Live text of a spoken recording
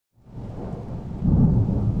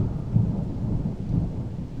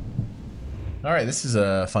All right, this is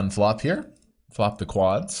a fun flop here. Flop the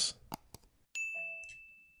quads.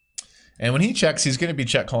 And when he checks, he's going to be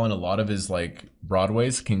check calling a lot of his like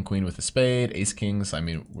broadways, king queen with a spade, ace kings. I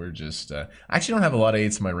mean, we're just I actually don't have a lot of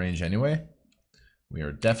eights in my range anyway. We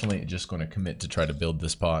are definitely just going to commit to try to build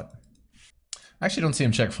this pot. I actually don't see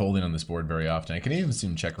him check folding on this board very often. I can even see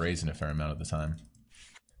him check raising a fair amount of the time.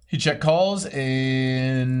 He check calls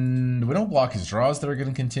and we don't block his draws that are going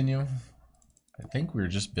to continue. I think we're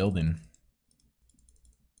just building.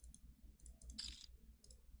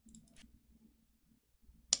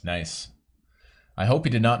 Nice. I hope he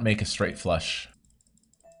did not make a straight flush.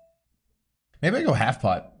 Maybe I go half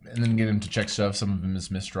pot and then get him to check shove some of his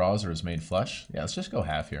missed draws or his made flush. Yeah, let's just go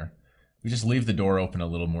half here. We just leave the door open a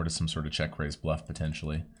little more to some sort of check raise bluff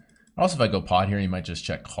potentially. Also, if I go pot here, he might just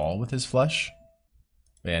check call with his flush.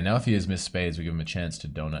 But yeah, now if he has missed spades, we give him a chance to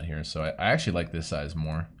donut here. So I actually like this size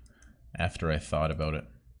more after I thought about it.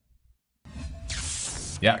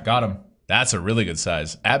 Yeah, got him. That's a really good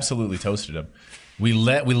size. Absolutely toasted him. We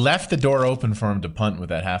left the door open for him to punt with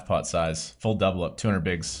that half pot size. Full double up, 200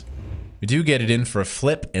 bigs. We do get it in for a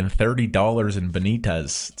flip and $30 in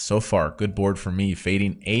Bonitas. So far, good board for me.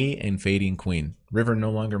 Fading A and fading queen. River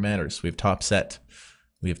no longer matters. We have top set.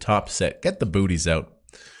 We have top set. Get the booties out.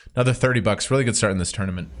 Another 30 bucks. Really good start in this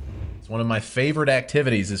tournament. It's one of my favorite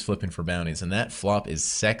activities is flipping for bounties, and that flop is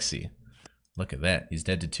sexy. Look at that. He's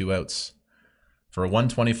dead to 2 outs. For a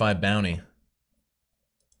 125 bounty.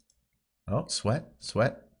 Oh, sweat,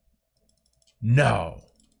 sweat. No.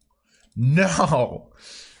 No.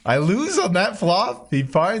 I lose on that flop. He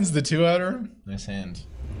finds the 2-outer. Nice hand.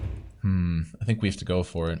 I think we have to go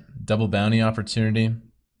for it. Double bounty opportunity.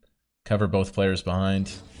 Cover both players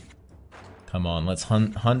behind. Come on, let's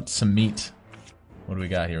hunt some meat. What do we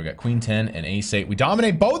got here? We got queen 10 and ace 8. We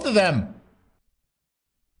dominate both of them.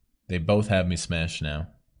 They both have me smashed now.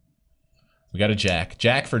 We got a jack.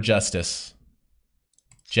 Jack for justice.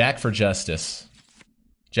 Jack for justice.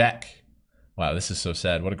 Jack. Wow, this is so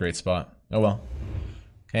sad. What a great spot. Oh well.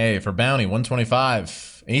 Okay, for bounty,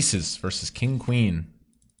 125. Aces versus king, queen.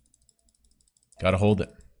 Gotta hold it.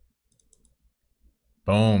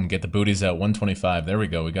 Boom, get the booties out, 125. There we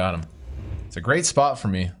go, we got him. It's a great spot for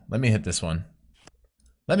me. Let me hit this one.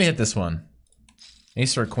 Let me hit this one.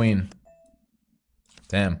 Ace or queen.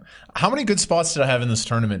 Damn. How many good spots did I have in this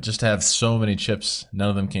tournament just to have so many chips? None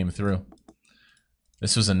of them came through.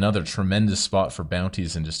 This was another tremendous spot for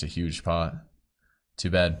bounties and just a huge pot. Too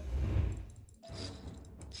bad.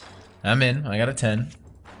 I'm in. I got a 10.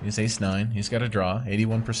 He's ace 9. He's got a draw.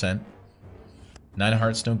 81%. 9 of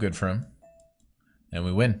hearts, no good for him. And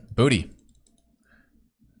we win. Booty.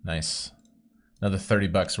 Nice. Another 30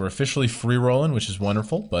 bucks. We're officially free rolling, which is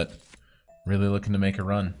wonderful, but really looking to make a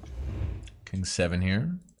run. King 7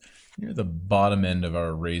 here. Near the bottom end of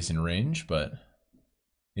our raising range, but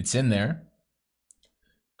it's in there.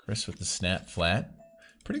 Chris with the snap flat.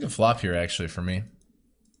 Pretty good flop here, actually, for me.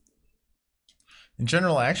 In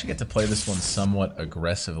general, I actually get to play this one somewhat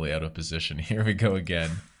aggressively out of position. Here we go again.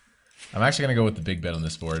 I'm actually going to go with the big bet on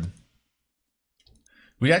this board.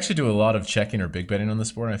 We actually do a lot of checking or big betting on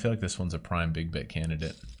this board, and I feel like this one's a prime big bet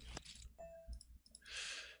candidate.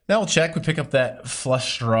 Now we'll check. We pick up that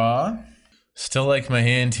flush draw. Still like my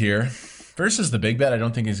hand here. Versus the big bet, I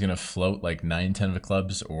don't think he's going to float like 9-10 of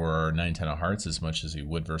clubs or 9-10 of hearts as much as he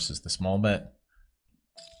would versus the small bet.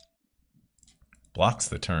 Blocks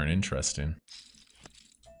the turn. Interesting.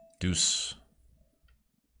 Deuce.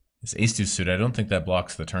 It's ace deuce suited. I don't think that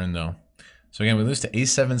blocks the turn though. So again, we lose to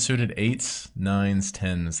ace 7 suited, 8s, 9s,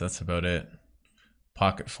 10s. That's about it.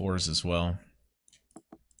 Pocket 4s as well.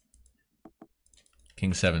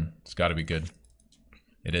 King 7. It's got to be good.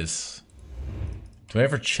 It is. Do I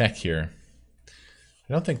ever check here?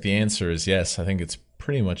 I don't think the answer is yes. I think it's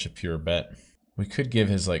pretty much a pure bet. We could give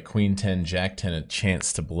his like queen 10, jack 10 a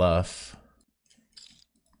chance to bluff.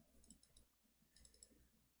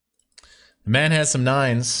 The man has some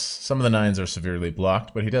 9s. Some of the 9s are severely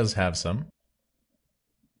blocked, but he does have some.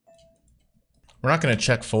 We're not going to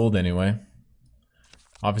check fold anyway.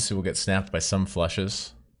 Obviously, we'll get snapped by some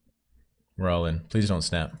flushes. We're all in. Please don't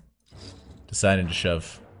snap. Deciding to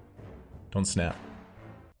shove. Don't snap.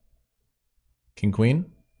 King,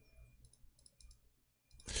 queen.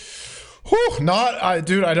 Whew,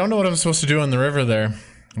 dude, I don't know what I'm supposed to do on the river there.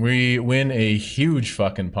 We win a huge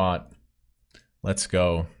fucking pot. Let's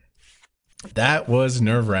go. That was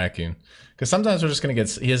nerve-wracking. Because sometimes we're just going to get...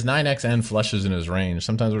 He has 9x and flushes in his range.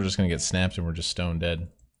 Sometimes we're just going to get snapped and we're just stone dead.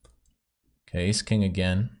 Okay, ace king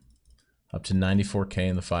again. Up to 94k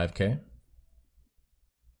in the 5k.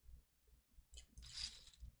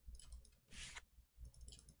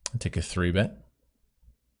 I'll take a 3-bet.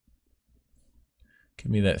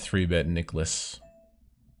 Give me that 3-bet Nicholas.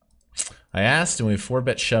 I asked and we have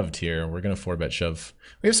 4-bet shoved here. We're going to 4-bet shove.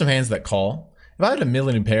 We have some hands that call. If I had a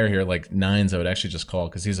million pair here, like 9s, I would actually just call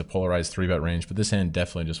because he's a polarized 3-bet range. But this hand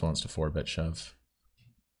definitely just wants to 4-bet shove.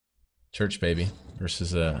 Church, baby.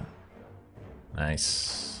 Versus a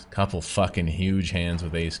nice couple fucking huge hands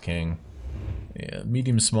with ace king. Yeah,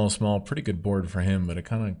 medium, small, small. Pretty good board for him, but it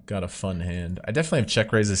kind of got a fun hand. I definitely have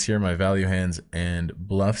check raises here, my value hands and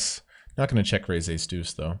bluffs. Not going to check raise ace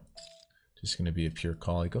deuce, though. Just going to be a pure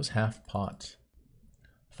call. He goes half pot.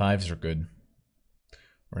 5s are good.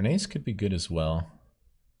 Or an ace could be good as well.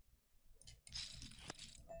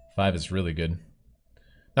 5 is really good.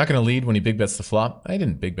 Not going to lead when he big bets the flop. I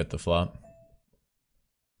didn't big bet the flop.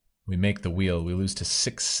 We make the wheel. We lose to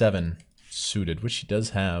 6-7 suited, which he does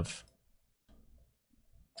have.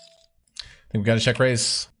 I think we got a check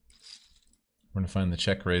raise. We're going to find the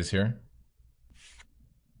check raise here.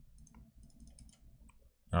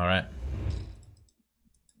 All right.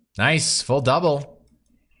 Nice. Full double.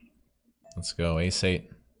 Let's go. Ace 8.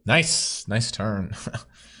 Nice. Nice turn.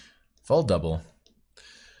 Full double.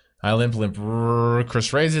 I limp.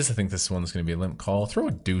 Chris raises. I think this one's going to be a limp call. Throw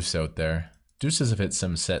a deuce out there. Deuces have hit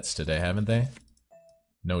some sets today, haven't they?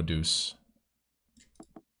 No deuce.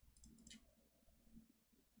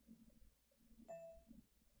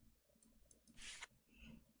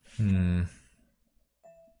 It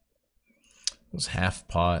was half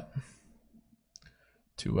pot.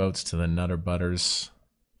 2 outs to the Nutter Butters.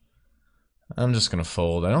 I'm just going to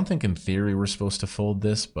fold. I don't think in theory we're supposed to fold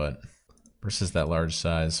this, but versus that large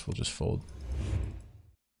size, we'll just fold.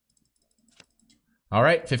 All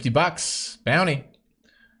right, 50 bucks. Bounty.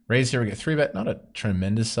 Raise here, we get 3-bet. Not a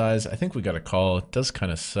tremendous size. I think we got a call. It does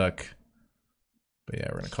kind of suck. But yeah,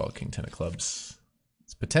 we're going to call King 10 of clubs.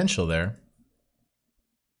 It's potential there.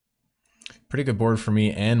 Pretty good board for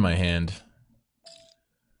me and my hand.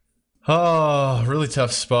 Oh, really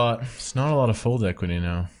tough spot. It's not a lot of fold equity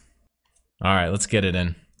now. All right, let's get it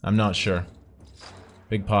in. I'm not sure.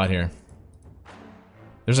 Big pot here.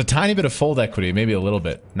 There's a tiny bit of fold equity, maybe a little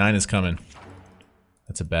bit. 9 is coming.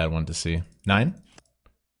 That's a bad one to see. 9?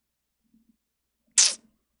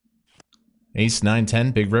 Ace, 9,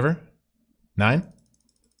 10, big river. 9?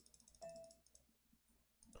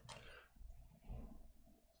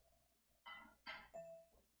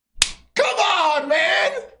 Come on,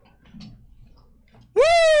 man! Woo!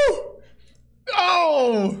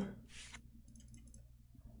 Oh!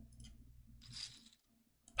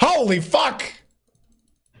 Holy fuck!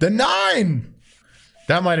 The 9!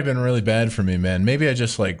 That might have been really bad for me, man. Maybe I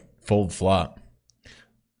just, like, fold flop.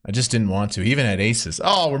 I just didn't want to. He even had aces.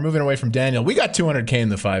 Oh, we're moving away from Daniel. We got 200k in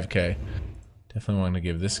the 5k. Definitely want to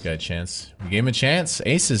give this guy a chance. We gave him a chance.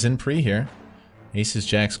 Aces in pre here. Aces,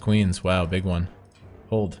 jacks, queens. Wow, big one.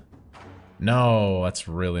 Hold. No, that's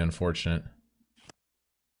really unfortunate.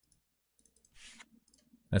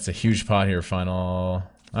 That's a huge pot here, final.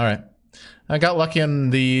 Alright. I got lucky on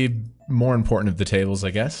the more important of the tables,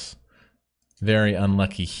 I guess. Very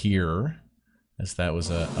unlucky here, as that was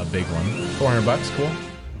a big one. 400 bucks, cool.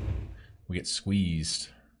 We get squeezed.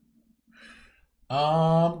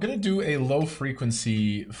 I'm gonna do a low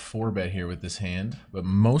frequency 4-bet here with this hand, but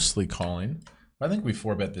mostly calling. I think we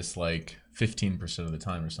 4-bet this like 15% of the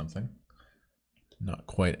time or something. Not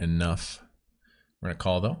quite enough. We're gonna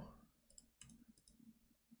call though.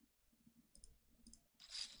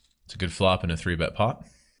 It's a good flop in a 3-bet pot.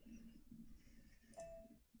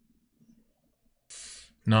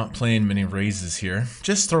 Not playing many raises here.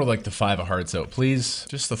 Just throw like the 5 of hearts out, please.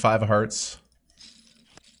 Just the 5 of hearts.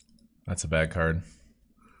 That's a bad card.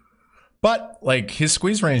 But, like, his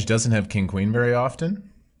squeeze range doesn't have king-queen very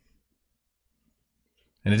often.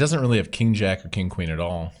 And it doesn't really have king-jack or king-queen at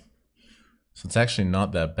all. So it's actually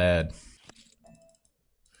not that bad.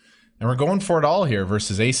 And we're going for it all here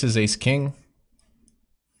versus aces, ace-king.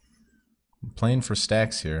 I'm playing for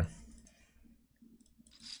stacks here.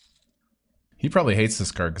 He probably hates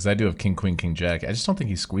this card because I do have king, queen, king, jack. I just don't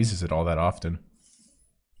think he squeezes it all that often.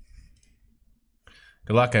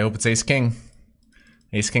 Good luck. I hope it's ace, king.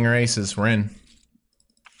 Ace, king, or aces. We're in.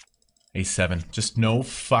 Ace, 7. Just no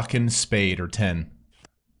fucking spade or 10.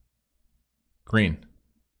 Green.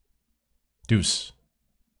 Deuce.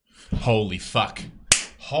 Holy fuck.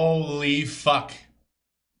 Holy fuck.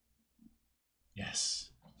 Yes.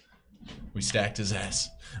 We stacked his ass.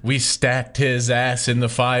 We stacked his ass in the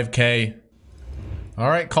 5k. All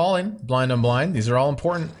right, calling. Blind on blind. These are all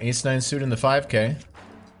important. Ace 9 suit in the 5k.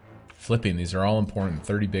 Flipping. These are all important.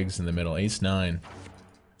 30 bigs in the middle. Ace 9.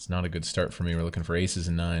 It's not a good start for me. We're looking for aces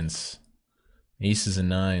and 9s. Aces and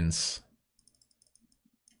 9s.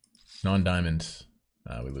 Non-diamond.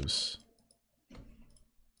 We lose.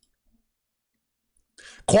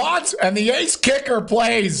 Quads and the ace kicker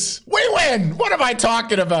plays. We win. What am I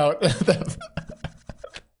talking about?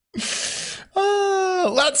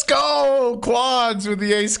 Let's go. Quads with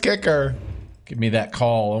the ace kicker. Give me that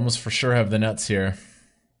call. Almost for sure have the nuts here.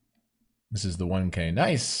 This is the 1K.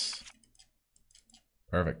 Nice.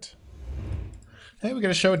 Perfect. Hey, we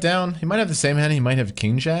gotta show it down. He might have the same hand. He might have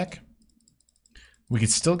king jack. We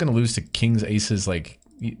could still gonna lose to kings, aces. Like,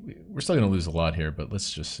 we're still gonna lose a lot here, but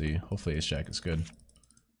let's just see. Hopefully ace jack is good.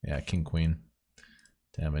 Yeah, king queen.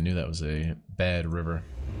 Damn, I knew that was a bad river.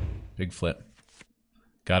 Big flip.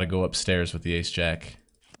 Gotta go upstairs with the ace jack.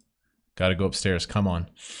 Gotta go upstairs. Come on.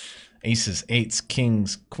 Aces, eights,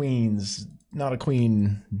 kings, queens. Not a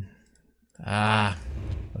queen. Ah.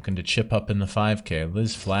 Looking to chip up in the 5K.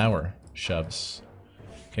 Liz Flower shoves.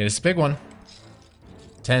 Okay, this is a big one.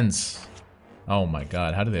 Tens. Oh my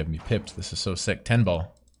god, how do they have me pipped? This is so sick. 10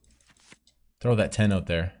 ball. Throw that 10 out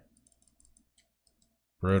there.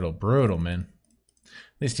 Brutal, brutal, man.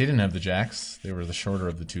 At least he didn't have the jacks. They were the shorter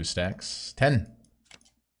of the 2 stacks. 10.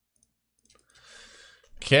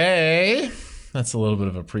 Okay. That's a little bit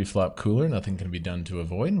of a pre-flop cooler. Nothing can be done to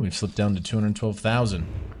avoid. And we've slipped down to 212,000.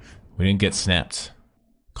 We didn't get snapped.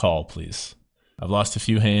 Call, please. I've lost a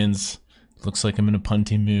few hands. Looks like I'm in a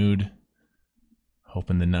punty mood.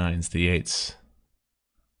 Hoping the 9s, the 8s.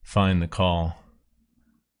 Find the call.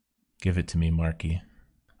 Give it to me, Marky.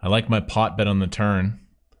 I like my pot bet on the turn.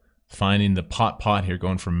 Finding the pot here,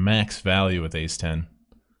 going for max value with ace 10.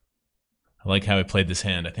 I like how I played this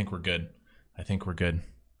hand. I think we're good. I think we're good.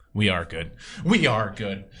 We are good. We are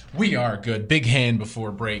good. We are good. Big hand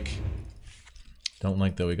before break. Don't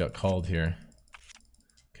like that we got called here.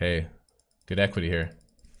 Okay. Good equity here.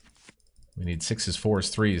 We need 6s, 4s,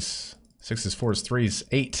 3s. 6s, 4s, 3s,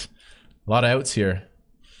 8. A lot of outs here.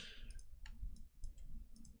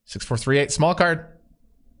 6, 4, 3, 8. Small card.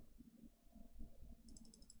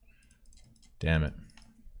 Damn it.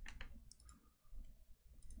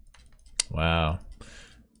 Wow.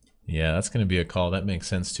 Yeah, that's going to be a call. That makes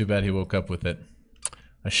sense. Too bad he woke up with it.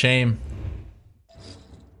 A shame.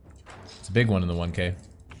 It's a big one in the 1K.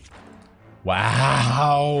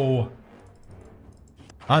 Wow.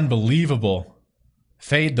 Unbelievable.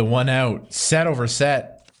 Fade the 1 out. Set over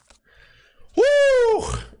set. Woo!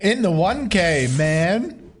 In the 1K,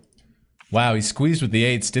 man. Wow, he squeezed with the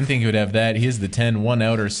 8s. Didn't think he would have that. He has the 10. 1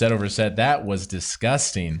 outer, set over set. That was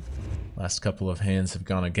disgusting. Last couple of hands have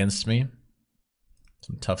gone against me.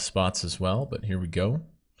 Some tough spots as well, but here we go.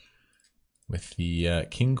 With the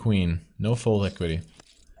king, queen. No full equity.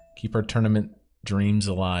 Keep our tournament dreams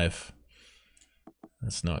alive.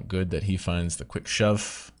 That's not good that he finds the quick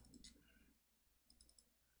shove.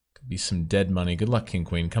 Could be some dead money. Good luck, king,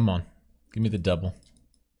 queen. Come on. Give me the double.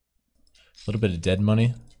 A little bit of dead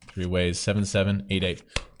money. 3 ways. 7, 7, 8, 8.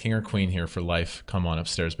 King or queen here for life. Come on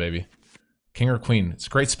upstairs, baby. King or queen. It's a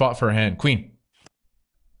great spot for a hand. Queen.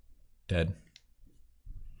 Dead.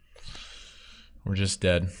 We're just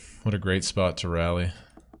dead. What a great spot to rally.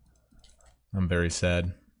 I'm very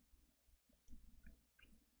sad.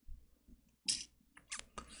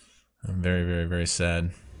 I'm very, very, very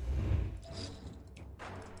sad.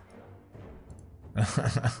 Do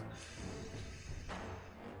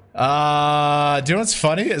you know what's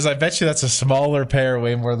funny? Is I bet you that's a smaller pair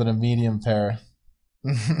way more than a medium pair.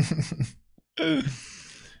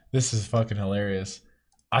 This is fucking hilarious.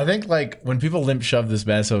 I think like when people limp shove this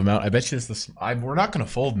massive amount, I bet you it's this. We're not gonna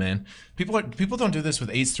fold, man. People don't do this with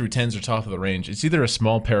 8s through 10s or top of the range. It's either a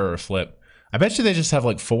small pair or a flip. I bet you they just have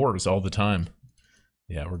like 4s all the time.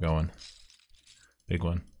 Yeah, we're going. Big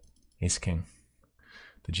one. Ace king.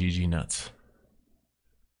 The GG nuts.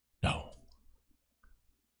 No.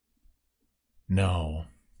 No.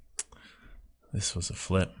 This was a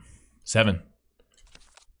flip. 7.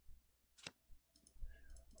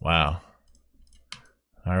 Wow.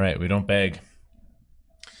 All right, we don't beg.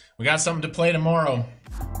 We got something to play tomorrow.